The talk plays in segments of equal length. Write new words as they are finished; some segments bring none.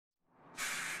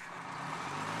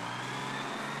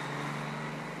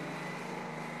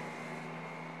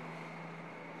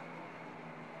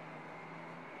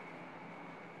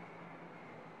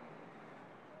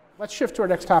Let's shift to our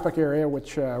next topic area,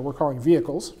 which we're calling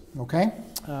vehicles, okay?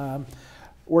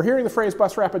 We're hearing the phrase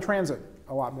bus rapid transit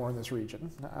a lot more in this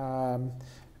region.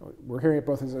 We're hearing it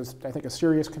both as, I think, a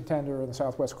serious contender in the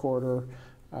Southwest Corridor.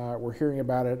 We're hearing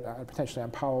about it potentially on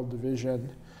Powell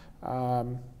Division.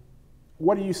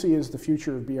 What do you see as the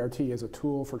future of BRT as a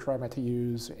tool for TriMet to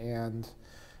use? And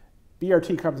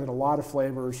BRT comes in a lot of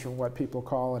flavors, from what people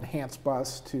call enhanced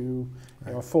bus to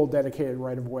a full dedicated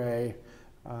right-of-way.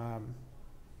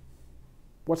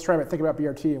 What's TriMet think about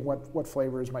BRT, and what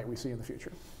flavors might we see in the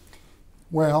future?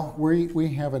 Well,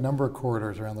 we have a number of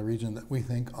corridors around the region that we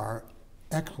think are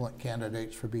excellent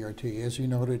candidates for BRT. As you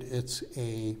noted, it's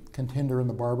a contender in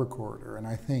the Barber Corridor, and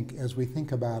I think as we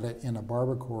think about it in a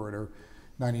Barber Corridor,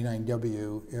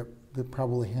 99W, it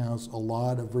probably has a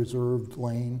lot of reserved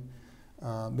lane,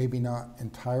 maybe not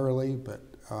entirely, but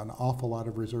an awful lot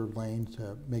of reserved lane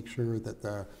to make sure that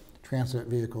the transit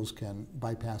vehicles can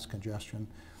bypass congestion.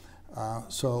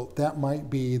 So that might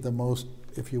be the most,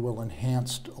 if you will,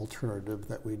 enhanced alternative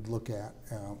that we'd look at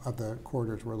of the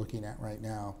corridors we're looking at right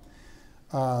now.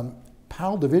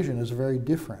 Powell Division is very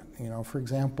different. For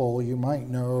example, you might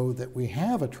know that we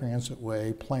have a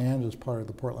transitway planned as part of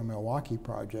the Portland-Milwaukee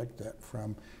project that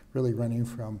really running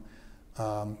from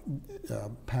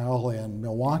Powell and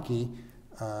Milwaukee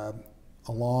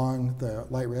along the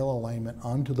light rail alignment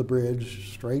onto the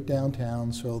bridge straight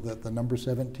downtown, so that the number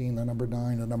 17, the number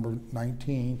 9, the number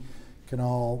 19 can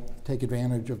all take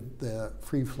advantage of the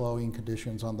free-flowing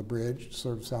conditions on the bridge,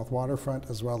 serve South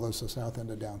Waterfront as well as the south end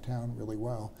of downtown really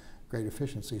well. Great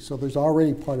efficiency. So there's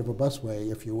already part of a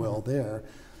busway, if you will, there.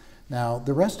 Now,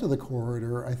 the rest of the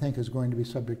corridor, I think, is going to be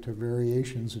subject to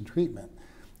variations in treatment.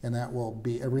 And that will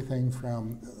be everything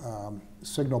from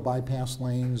signal bypass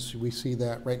lanes. We see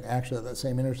that right actually at that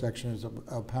same intersection as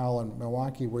of Powell and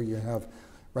Milwaukee, where you have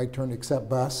right turn except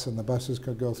bus, and the buses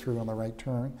could go through on the right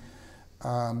turn,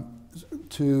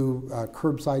 to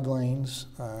curbside lanes,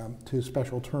 to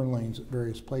special turn lanes at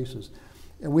various places.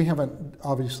 And we haven't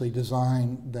obviously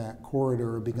designed that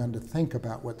corridor or begun to think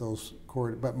about what those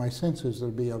corridors, but my sense is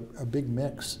there'll be a big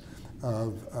mix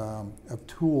of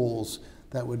tools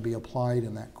that would be applied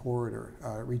in that corridor,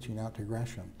 reaching out to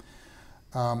Gresham.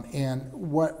 And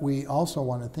what we also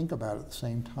want to think about at the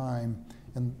same time,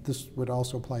 and this would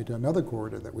also apply to another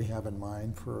corridor that we have in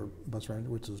mind for bus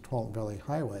rental, which is the Tualatin Valley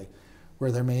Highway,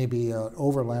 where there may be an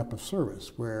overlap of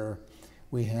service, where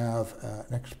we have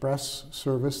an express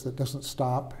service that doesn't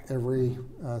stop every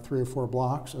 3 or 4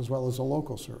 blocks, as well as a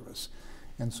local service.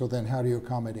 And so then how do you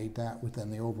accommodate that within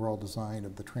the overall design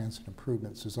of the transit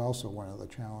improvements is also one of the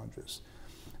challenges.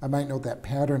 I might note that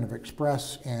pattern of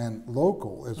express and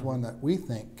local is one that we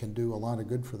think can do a lot of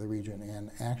good for the region. And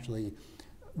actually,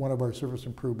 one of our service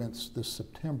improvements this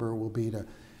September will be to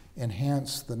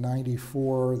enhance the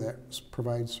 94 that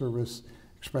provides service,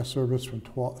 express service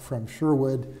from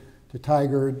Sherwood to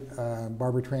Tigard,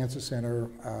 Barber Transit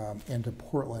Center, and to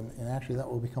Portland. And actually, that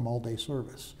will become all-day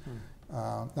service.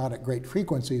 Not at great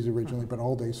frequencies originally, but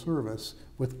all-day service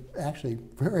with actually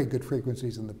very good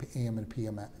frequencies in the AM and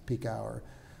PM peak hour.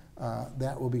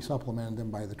 That will be supplemented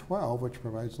then by the 12, which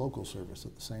provides local service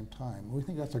at the same time. We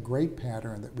think that's a great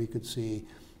pattern that we could see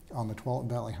on the Tualatin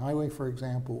Valley Highway, for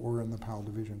example, or in the Powell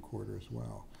Division corridor as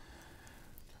well.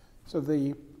 So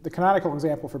the canonical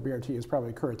example for BRT is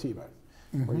probably Curitiba,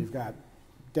 where you've got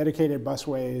dedicated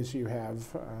busways, you have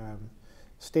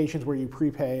stations where you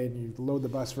prepay and you load the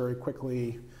bus very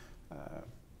quickly.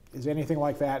 Is anything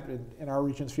like that in our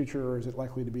region's future, or is it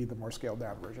likely to be the more scaled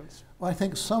down versions? Well, I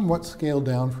think somewhat scaled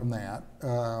down from that.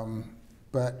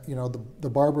 But the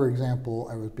Barber example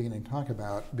I was beginning to talk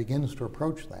about begins to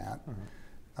approach that.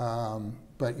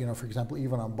 But for example,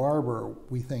 even on Barber,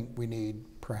 we think we need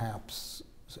perhaps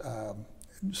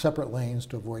separate lanes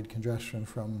to avoid congestion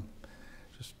from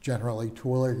just generally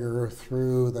Terwilliger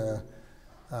through the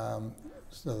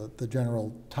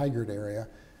general Tigard area.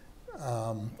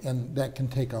 And that can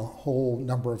take a whole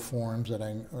number of forms that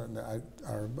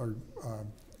our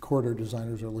corridor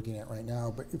designers are looking at right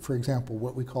now. But for example,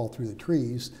 what we call through the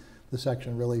trees, the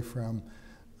section really from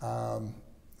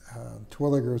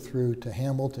Terwilliger through to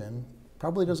Hamilton,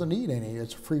 probably doesn't need any.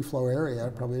 It's a free flow area.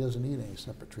 It probably doesn't need any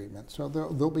separate treatment. So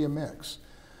there'll be a mix.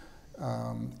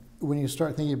 When you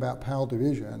start thinking about Powell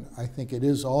Division, I think it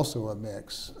is also a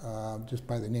mix, just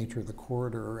by the nature of the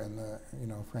corridor and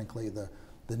frankly the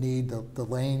need, the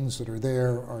lanes that are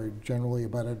there are generally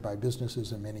abutted by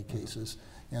businesses in many cases,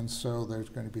 and so there's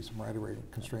going to be some right-of-way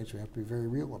constraints we have to be very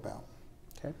real about.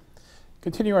 Okay.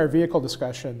 Continue our vehicle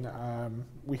discussion.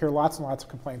 We hear lots and lots of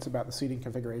complaints about the seating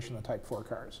configuration of Type 4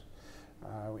 cars.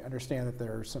 We understand that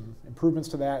there are some improvements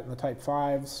to that in the Type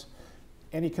 5s.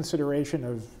 Any consideration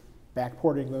of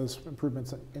backporting those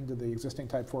improvements into the existing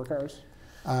Type 4 cars?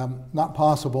 Not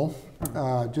possible.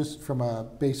 Just from a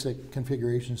basic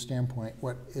configuration standpoint,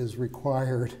 what is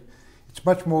required, it's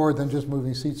much more than just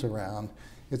moving seats around.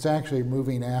 It's actually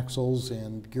moving axles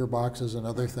and gearboxes and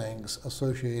other things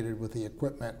associated with the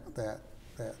equipment that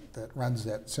runs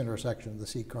that center section of the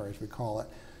seat car, as we call it.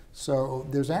 So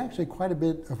there's actually quite a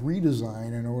bit of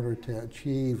redesign in order to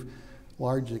achieve,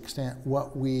 large extent,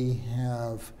 what we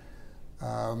have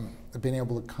been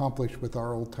able to accomplish with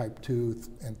our old Type 2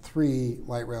 and 3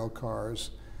 light rail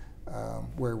cars,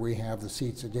 where we have the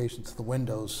seats adjacent to the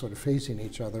windows sort of facing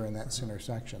each other in that center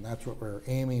section. That's what we're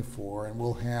aiming for, and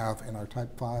we'll have in our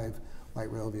Type 5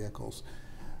 light rail vehicles.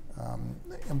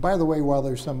 And by the way, while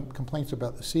there's some complaints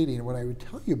about the seating, what I would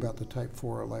tell you about the Type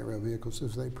 4 light rail vehicles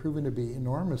is they've proven to be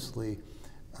enormously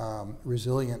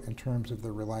resilient in terms of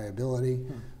their reliability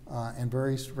and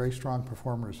very, very strong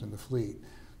performers in the fleet.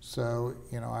 So,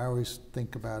 I always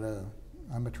think about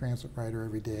I'm a transit rider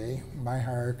every day. My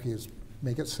hierarchy is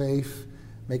make it safe,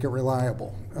 make it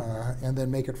reliable, and then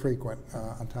make it frequent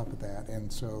on top of that.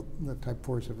 And so the Type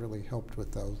 4s have really helped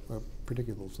with those,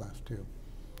 particularly those last two.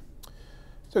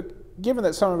 So given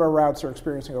that some of our routes are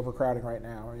experiencing overcrowding right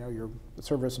now, your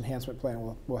service enhancement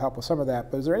plan will help with some of that,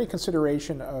 but is there any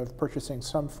consideration of purchasing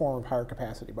some form of higher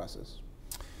capacity buses?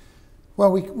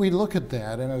 Well, we look at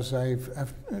that, and as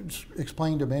I've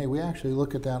explained to May, we actually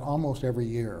look at that almost every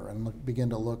year and begin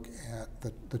to look at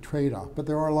the trade-off. But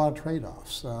there are a lot of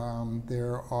trade-offs.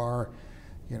 There are,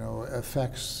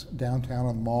 effects downtown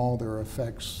on the mall. There are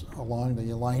effects along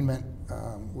the alignment,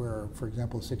 where, for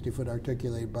example, a 60-foot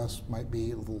articulated bus might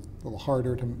be a little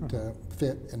harder to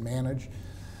fit and manage.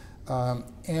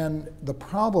 And the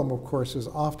problem, of course, is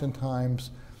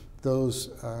oftentimes those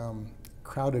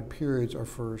crowded periods are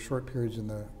for short periods in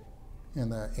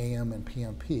the AM and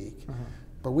PM peak.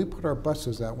 But we put our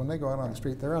buses out, when they go out on the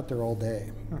street, they're out there all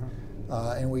day.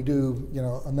 And we do,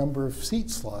 a number of seat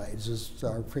slides, as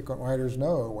our frequent riders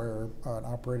know, where an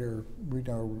operator,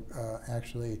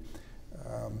 actually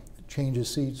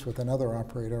changes seats with another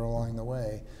operator along the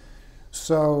way.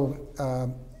 So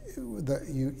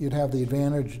you'd have the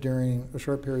advantage during the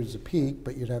short periods of peak,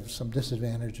 but you'd have some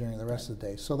disadvantage during the rest of the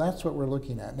day. So that's what we're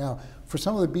looking at. Now, for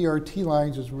some of the BRT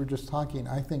lines, as we were just talking,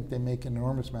 I think they make an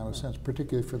enormous amount of sense,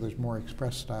 particularly for those more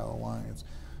express style lines.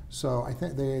 So I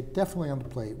think they're definitely on the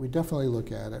plate. We definitely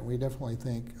look at it. We definitely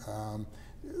think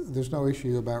there's no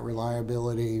issue about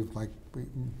reliability.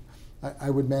 I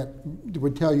would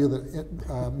tell you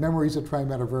that memories of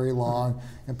TriMet are very long,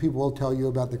 and people will tell you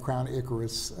about the Crown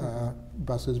Icarus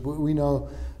buses. But we know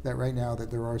that right now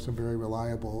that there are some very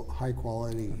reliable, high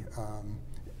quality,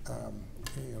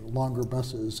 longer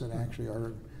buses that actually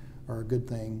are a good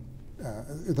thing,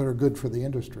 that are good for the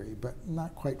industry, but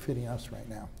not quite fitting us right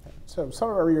now. So some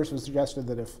of our readers have suggested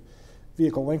that if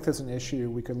vehicle length is an issue,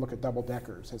 we could look at double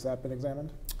deckers. Has that been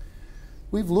examined?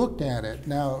 We've looked at it.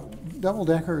 Now,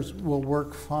 double-deckers will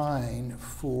work fine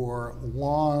for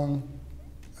long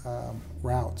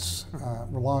routes,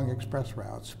 long express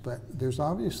routes, but there's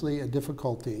obviously a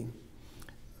difficulty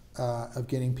of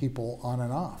getting people on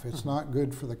and off. It's not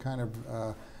good for the kind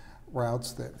of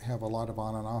routes that have a lot of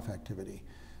on and off activity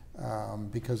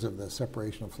because of the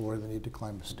separation of floor, the need to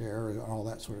climb a stair, and all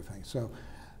that sort of thing. So,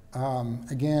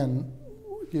 again,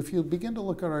 if you begin to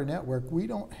look at our network, we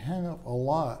don't have a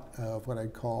lot of what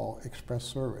I'd call express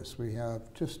service. We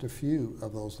have just a few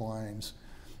of those lines,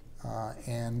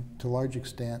 and to a large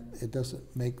extent, it doesn't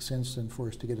make sense then for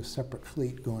us to get a separate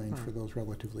fleet going for those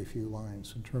relatively few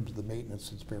lines in terms of the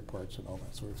maintenance and spare parts and all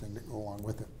that sort of thing that go along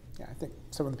with it. Yeah, I think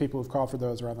some of the people who've called for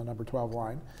those are on the number 12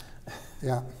 line.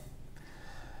 Yeah.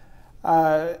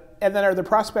 And then are there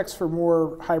prospects for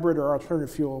more hybrid or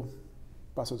alternative fuel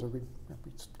buses? Are we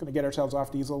going to get ourselves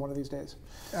off diesel one of these days?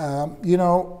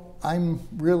 I'm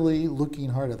really looking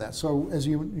hard at that. So as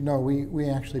you know, we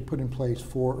actually put in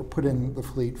the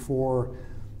fleet for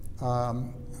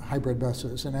hybrid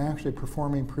buses, and actually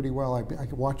performing pretty well. I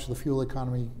could watch the fuel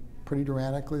economy pretty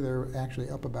dramatically. They're actually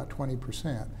up about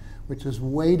 20%, which is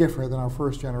way different than our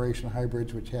first generation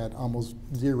hybrids, which had almost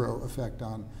zero effect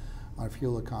on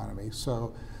fuel economy.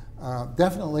 So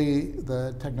definitely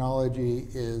the technology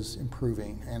is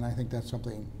improving, and I think that's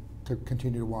something to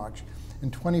continue to watch. In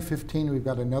 2015, we've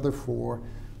got another 4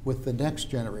 with the next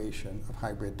generation of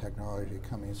hybrid technology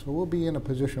coming. So we'll be in a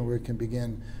position where we can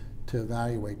begin to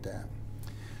evaluate that.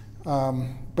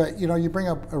 But you bring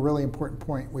up a really important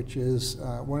point, which is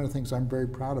one of the things I'm very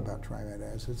proud about TriMet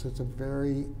as. It's a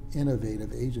very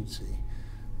innovative agency,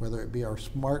 whether it be our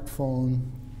smartphone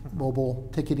mobile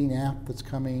ticketing app that's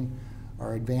coming,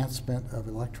 our advancement of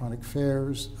electronic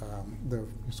fares, the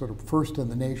sort of first in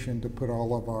the nation to put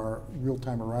all of our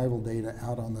real-time arrival data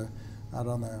out on the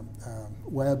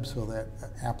web so that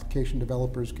application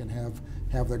developers can have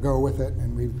their go with it.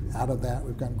 And out of that,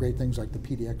 we've gotten great things like the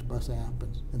PDX bus app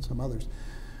and some others.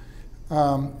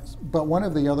 But one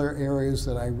of the other areas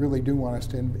that I really do want us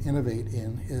to innovate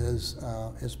in is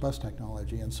bus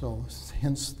technology, and so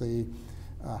hence the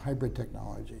hybrid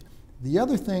technology. The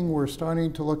other thing we're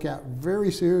starting to look at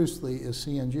very seriously is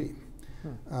CNG.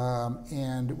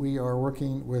 And we are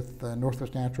working with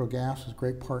Northwest Natural Gas, as a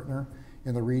great partner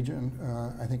in the region,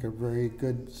 I think a very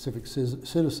good civic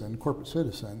citizen, corporate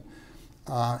citizen,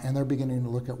 and they're beginning to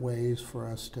look at ways for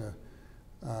us to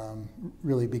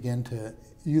really begin to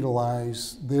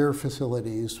utilize their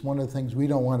facilities. One of the things we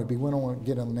don't want to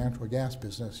get in the natural gas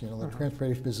business, the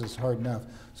transportation business is hard enough.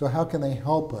 So how can they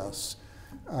help us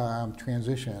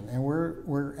transition? And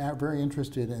we're very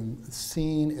interested in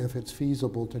seeing if it's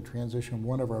feasible to transition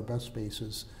one of our bus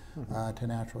spaces to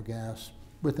natural gas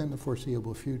within the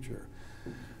foreseeable future.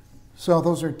 So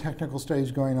those are technical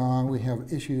studies going on. We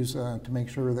have issues to make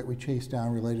sure that we chase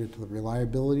down related to the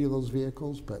reliability of those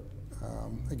vehicles, but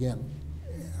again,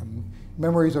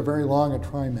 memories are very long at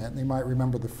TriMet, and they might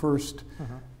remember the first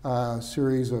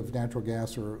series of natural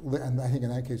gas, and I think in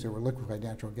that case they were liquefied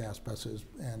natural gas buses,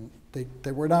 and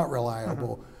they were not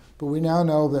reliable. But we now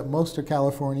know that most of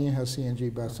California has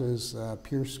CNG buses,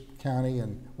 Pierce County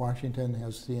and Washington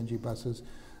has CNG buses,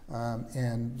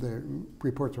 and the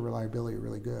reports of reliability are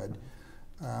really good.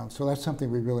 So that's something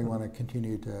we really want to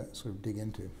continue to sort of dig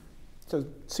into. So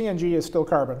CNG is still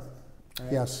carbon,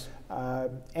 right? Yes.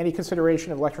 Any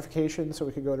consideration of electrification so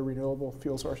we could go to renewable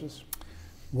fuel sources?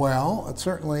 Well,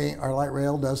 certainly our light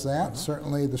rail does that.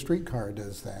 Certainly the streetcar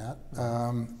does that.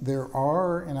 There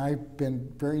are, and I've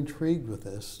been very intrigued with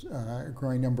this, a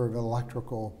growing number of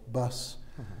electrical bus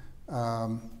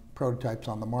prototypes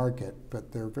on the market,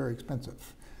 but they're very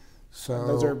expensive. So and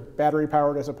those are battery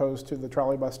powered as opposed to the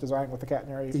trolley bus design with the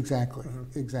catenary? Exactly,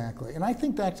 exactly. And I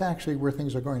think that's actually where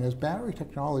things are going. As battery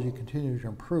technology continues to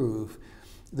improve,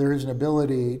 there is an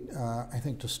ability, I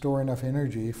think, to store enough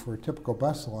energy for a typical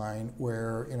bus line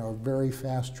where, a very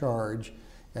fast charge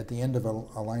at the end of an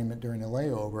alignment during a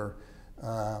layover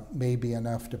may be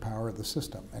enough to power the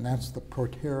system. And that's the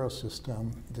Protero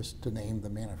system, just to name the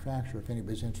manufacturer. If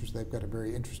anybody's interested, they've got a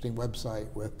very interesting website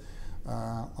with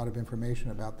a lot of information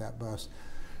about that bus.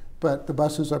 But the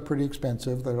buses are pretty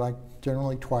expensive. They're like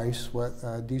generally twice what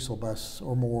a diesel bus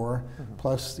or more,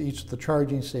 plus each of the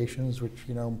charging stations, which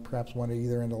perhaps one at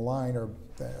either end of the line, are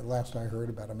last I heard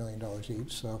about $1 million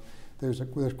each. So there's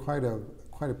quite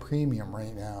a premium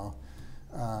right now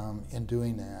in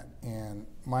doing that. And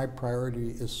my priority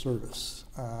is service.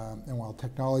 And while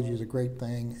technology is a great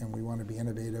thing and we want to be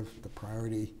innovative, the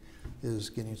priority is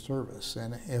getting service.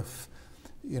 And if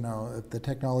the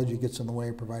technology gets in the way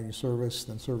of providing service,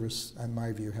 then service, in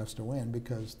my view, has to win,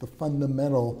 because the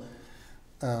fundamental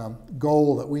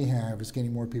goal that we have is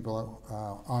getting more people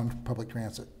on public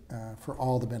transit for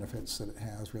all the benefits that it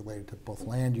has related to both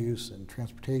land use and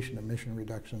transportation, emission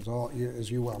reductions, all, as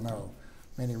you well know,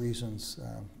 many reasons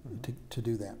to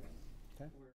do that.